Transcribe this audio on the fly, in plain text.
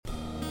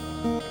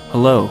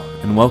Hello,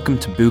 and welcome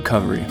to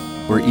Bookovery,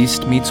 where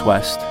East meets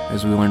West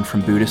as we learn from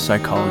Buddhist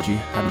psychology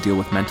how to deal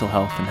with mental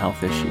health and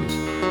health issues.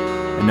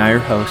 And now your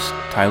host,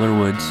 Tyler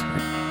Woods.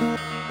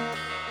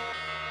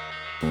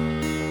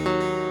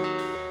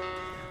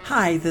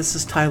 Hi, this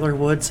is Tyler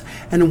Woods,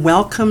 and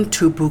welcome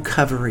to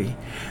Bookovery,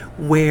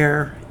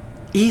 where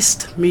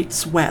East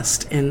meets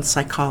West in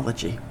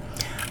psychology.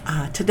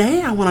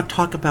 Today I want to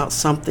talk about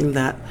something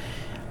that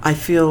I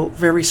feel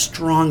very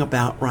strong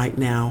about right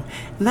now,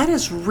 and that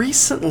is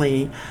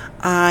recently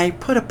I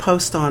put a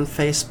post on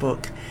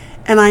Facebook,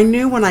 and I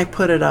knew when I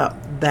put it up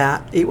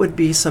that it would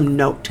be some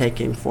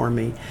note-taking for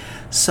me.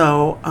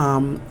 So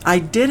I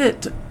did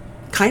it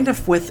kind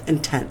of with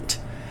intent,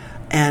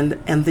 and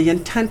the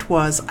intent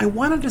was I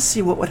wanted to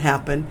see what would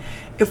happen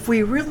if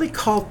we really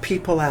called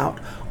people out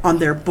on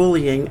their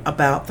bullying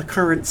about the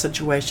current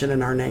situation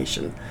in our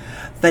nation.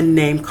 The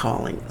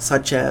name-calling,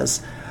 such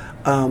as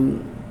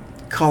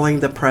calling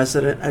the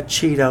president a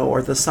Cheeto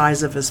or the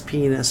size of his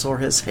penis or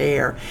his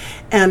hair.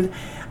 And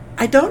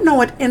I don't know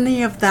what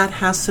any of that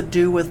has to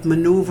do with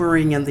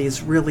maneuvering in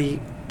these really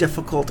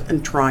difficult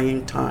and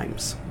trying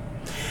times.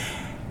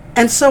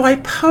 And so I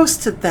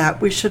posted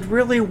that we should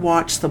really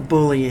watch the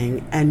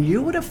bullying, and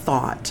you would have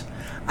thought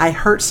I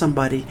hurt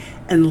somebody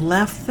and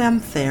left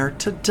them there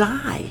to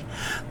die.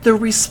 The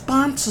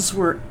responses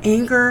were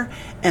anger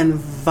and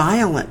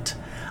violent.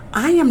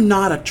 I am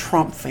not a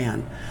Trump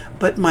fan,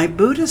 but my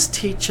Buddhist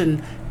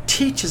teaching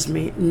teaches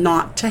me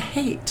not to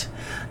hate,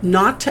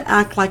 not to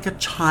act like a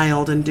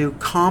child and do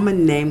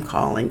common name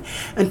calling,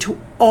 and to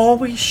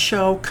always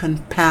show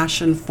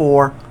compassion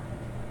for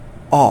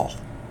all.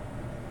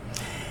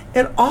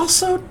 It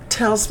also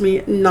tells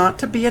me not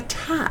to be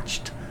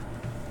attached.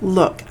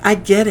 Look, I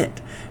get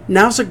it.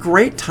 Now's a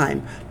great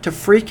time to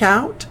freak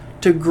out,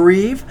 to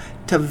grieve,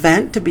 to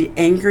vent, to be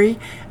angry,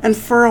 and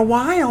for a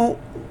while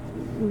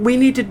we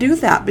need to do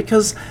that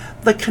because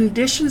the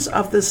conditions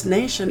of this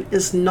nation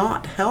is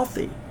not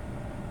healthy.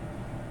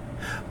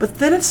 But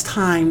then it's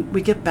time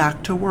we get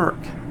back to work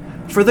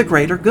for the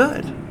greater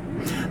good.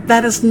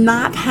 That is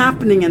not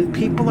happening, and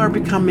people are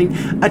becoming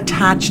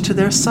attached to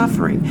their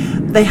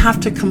suffering. They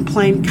have to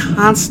complain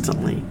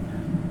constantly.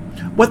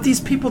 What these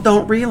people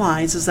don't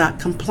realize is that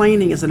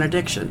complaining is an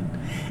addiction,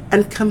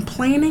 and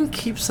complaining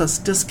keeps us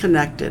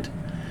disconnected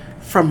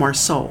from our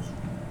soul.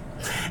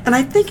 And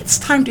I think it's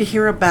time to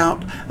hear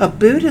about a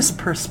Buddhist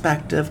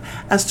perspective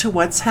as to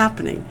what's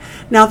happening.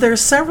 Now, there are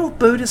several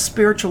Buddhist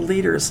spiritual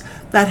leaders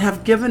that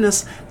have given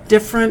us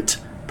different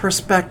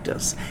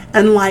perspectives.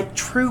 And like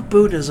true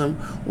Buddhism,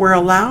 we're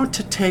allowed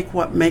to take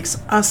what makes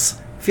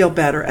us feel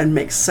better and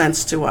makes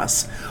sense to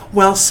us.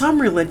 While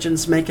some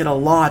religions make it a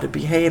law to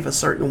behave a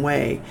certain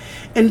way,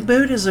 in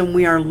Buddhism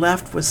we are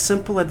left with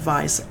simple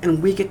advice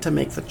and we get to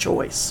make the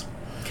choice.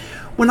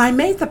 When I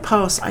made the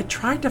post, I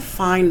tried to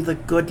find the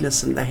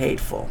goodness in the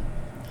hateful.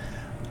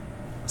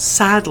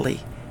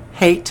 Sadly,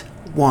 hate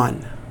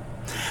won.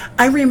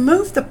 I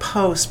removed the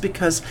post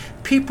because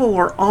people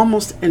were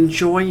almost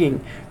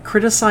enjoying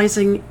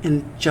criticizing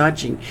and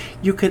judging.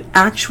 You could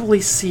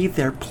actually see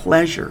their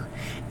pleasure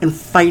in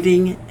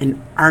fighting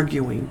and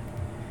arguing.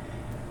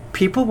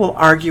 People will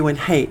argue and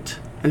hate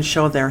and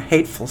show their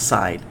hateful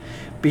side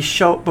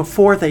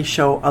before they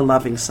show a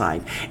loving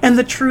side. And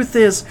the truth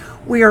is,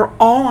 we are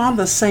all on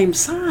the same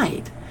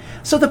side.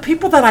 So the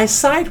people that I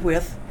side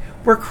with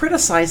were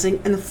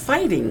criticizing and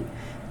fighting,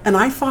 and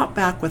I fought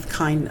back with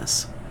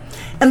kindness.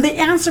 And the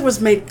answer was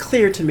made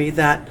clear to me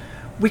that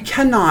we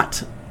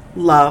cannot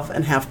love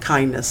and have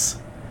kindness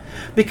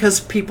because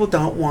people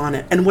don't want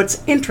it. And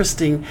what's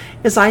interesting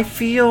is I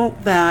feel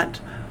that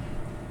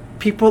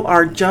people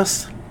are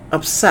just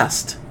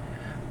obsessed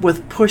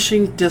with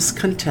pushing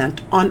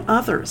discontent on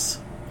others.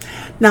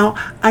 Now,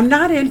 I'm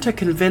not into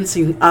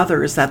convincing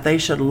others that they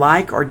should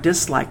like or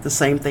dislike the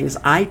same things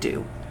I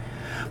do.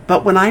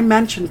 But when I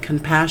mentioned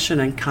compassion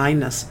and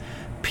kindness,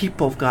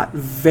 people got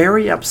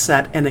very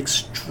upset and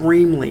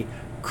extremely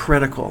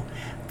critical.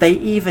 They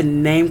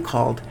even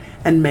name-called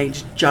and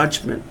made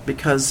judgment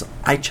because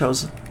I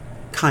chose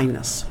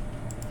kindness.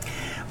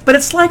 But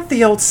it's like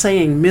the old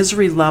saying,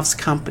 misery loves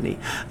company,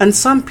 and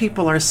some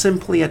people are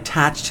simply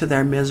attached to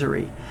their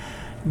misery.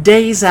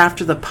 Days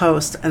after the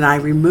post, and I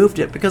removed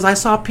it because I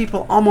saw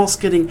people almost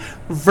getting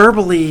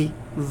verbally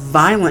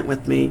violent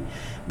with me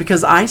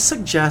because I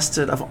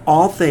suggested, of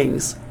all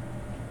things,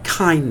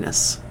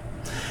 kindness.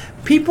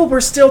 People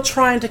were still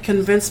trying to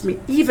convince me,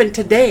 even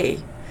today,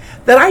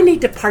 that I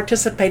need to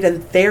participate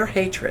in their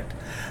hatred.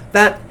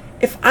 That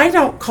if I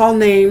don't call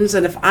names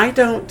and if I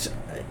don't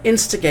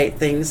instigate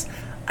things,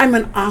 I'm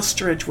an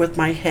ostrich with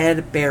my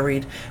head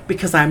buried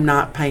because I'm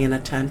not paying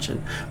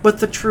attention. But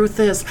the truth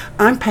is,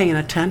 I'm paying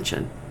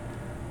attention.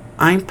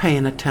 I'm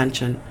paying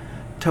attention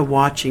to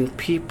watching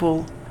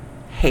people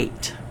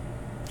hate.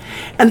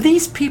 And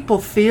these people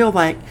feel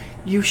like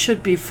you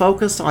should be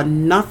focused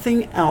on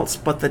nothing else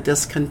but the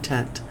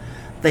discontent.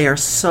 They are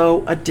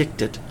so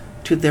addicted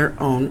to their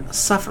own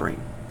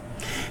suffering.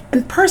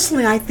 And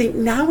personally, I think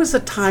now is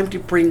the time to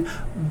bring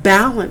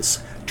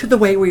balance to the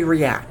way we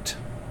react.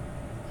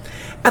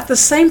 At the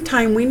same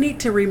time, we need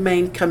to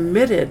remain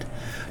committed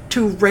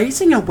to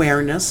raising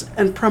awareness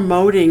and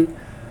promoting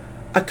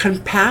a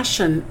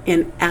compassion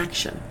in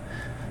action,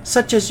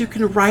 such as you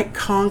can write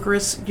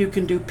Congress, you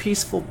can do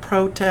peaceful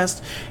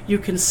protest, you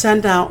can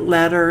send out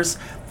letters.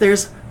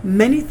 There's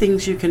many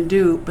things you can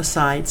do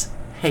besides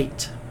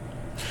hate.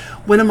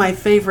 One of my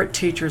favorite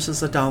teachers is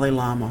the Dalai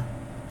Lama.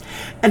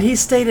 And he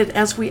stated,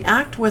 as we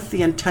act with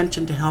the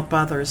intention to help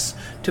others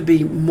to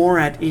be more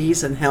at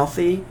ease and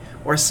healthy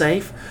or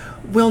safe,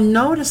 we'll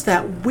notice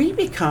that we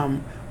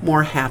become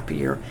more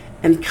happier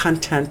and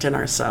content in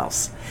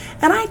ourselves.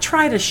 And I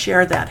try to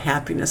share that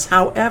happiness.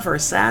 However,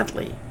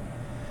 sadly,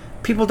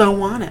 people don't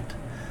want it.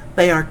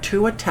 They are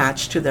too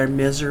attached to their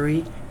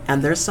misery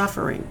and their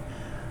suffering.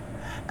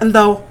 And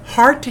though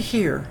hard to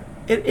hear,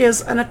 it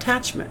is an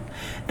attachment.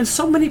 And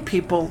so many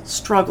people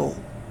struggle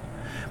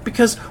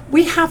because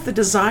we have the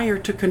desire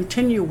to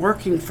continue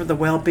working for the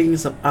well-being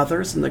of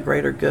others and the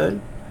greater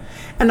good.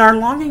 And our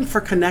longing for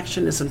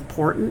connection is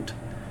important.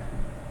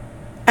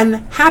 And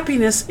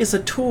happiness is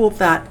a tool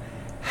that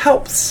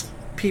helps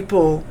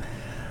people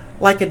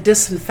like a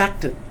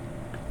disinfectant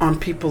on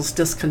people's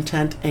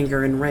discontent,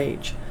 anger, and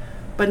rage.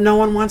 But no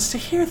one wants to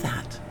hear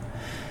that.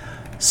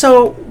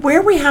 So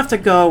where we have to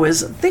go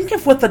is think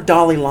of what the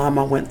Dalai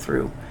Lama went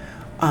through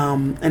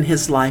in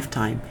his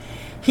lifetime.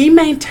 He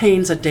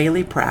maintains a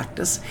daily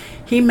practice.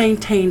 He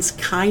maintains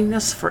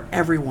kindness for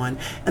everyone.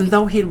 And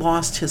though he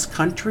lost his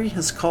country,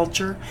 his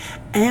culture,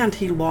 and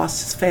he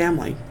lost his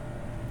family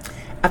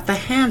at the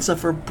hands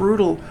of a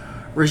brutal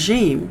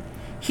regime,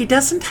 he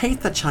doesn't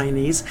hate the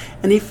Chinese,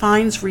 and he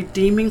finds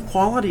redeeming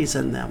qualities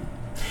in them.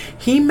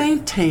 He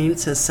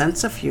maintains his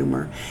sense of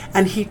humor,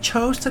 and he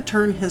chose to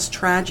turn his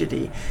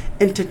tragedy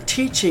into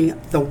teaching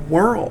the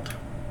world.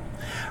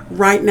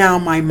 Right now,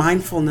 my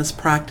mindfulness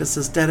practice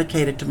is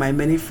dedicated to my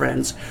many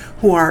friends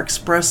who are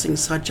expressing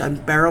such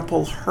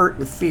unbearable hurt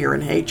and fear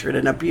and hatred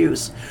and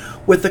abuse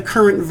with the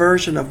current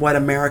version of what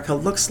America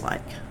looks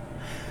like.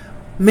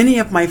 Many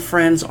of my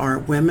friends are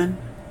women,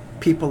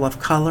 people of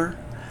color,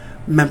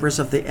 members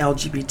of the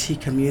LGBT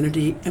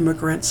community,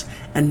 immigrants,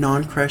 and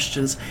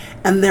non-Christians,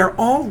 and they're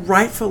all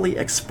rightfully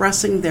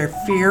expressing their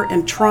fear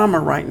and trauma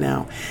right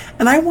now.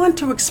 And I want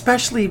to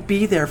especially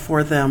be there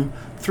for them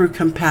through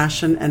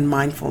compassion and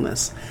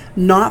mindfulness,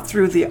 not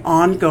through the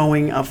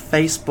ongoing of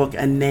Facebook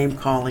and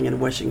name-calling and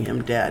wishing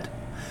him dead.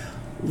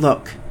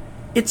 Look,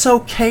 it's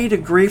okay to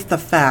grieve the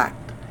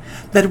fact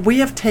that we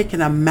have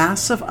taken a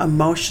massive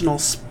emotional,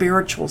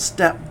 spiritual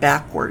step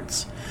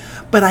backwards.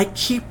 But I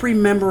keep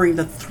remembering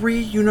the three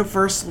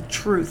universal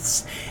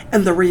truths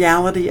and the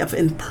reality of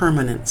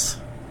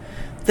impermanence.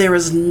 There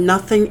is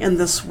nothing in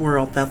this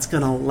world that's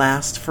going to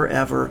last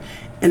forever,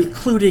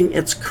 including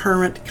its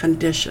current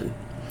condition.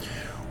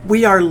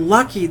 We are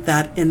lucky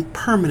that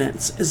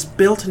impermanence is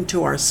built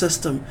into our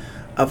system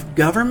of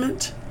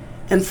government,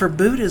 and for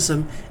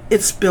Buddhism,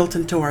 it's built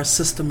into our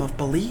system of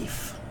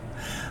belief.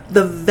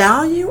 The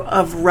value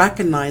of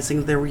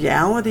recognizing the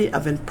reality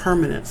of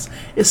impermanence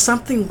is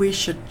something we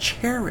should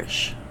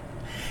cherish.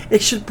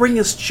 It should bring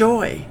us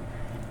joy.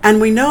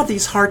 And we know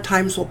these hard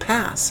times will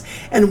pass.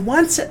 And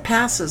once it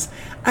passes,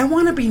 I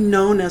want to be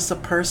known as a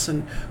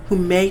person who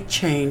may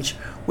change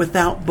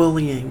without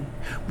bullying,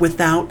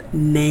 without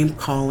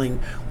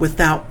name-calling,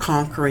 without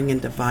conquering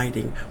and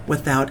dividing,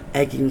 without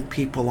egging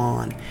people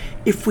on.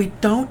 If we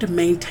don't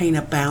maintain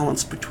a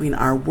balance between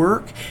our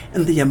work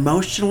and the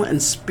emotional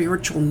and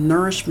spiritual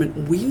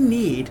nourishment we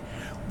need,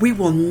 we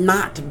will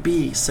not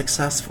be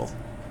successful.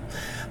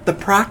 The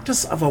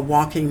practice of a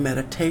walking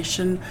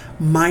meditation,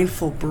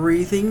 mindful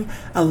breathing,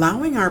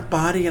 allowing our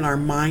body and our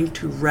mind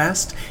to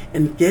rest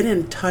and get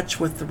in touch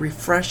with the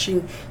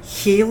refreshing,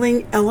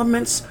 healing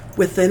elements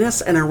within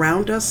us and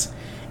around us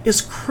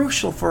is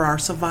crucial for our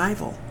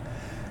survival.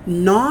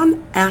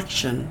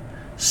 Non-action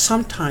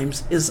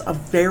sometimes is a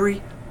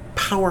very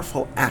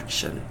powerful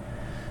action.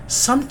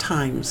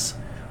 Sometimes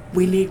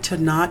we need to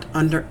not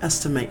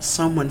underestimate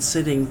someone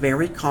sitting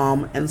very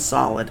calm and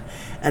solid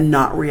and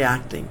not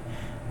reacting.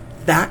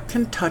 That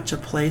can touch a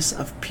place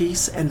of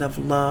peace and of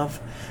love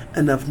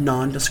and of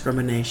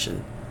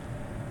non-discrimination.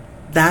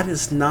 That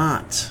is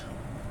not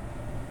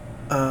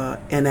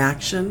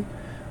inaction.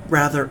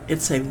 Rather,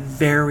 it's a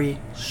very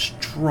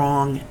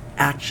strong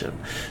action.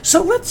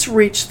 So let's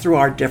reach through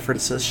our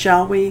differences,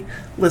 shall we?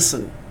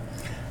 Listen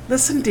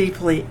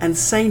deeply and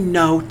say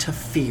no to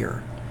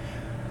fear.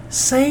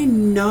 Say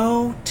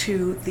no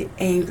to the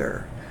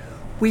anger.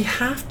 We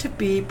have to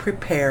be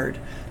prepared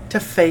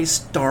to face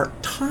dark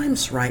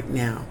times right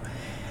now.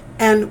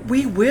 And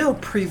we will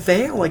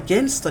prevail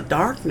against the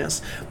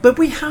darkness, but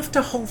we have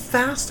to hold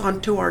fast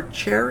onto our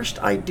cherished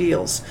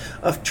ideals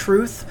of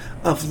truth,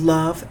 of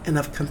love, and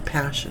of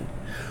compassion.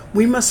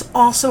 We must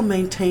also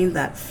maintain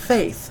that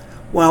faith,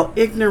 while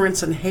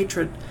ignorance and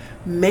hatred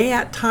may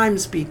at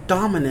times be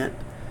dominant,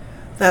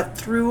 that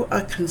through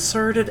a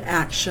concerted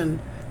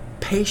action,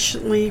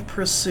 patiently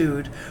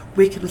pursued,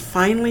 we can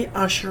finally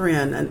usher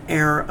in an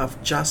era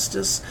of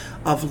justice,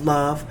 of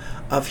love,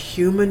 of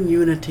human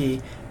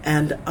unity,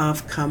 and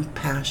of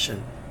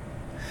compassion.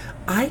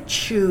 I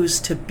choose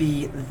to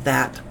be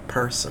that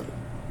person.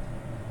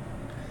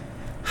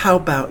 How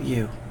about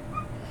you?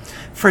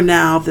 For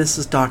now, this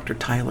is Dr.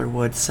 Tyler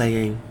Wood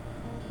saying,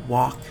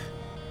 walk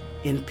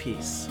in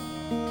peace.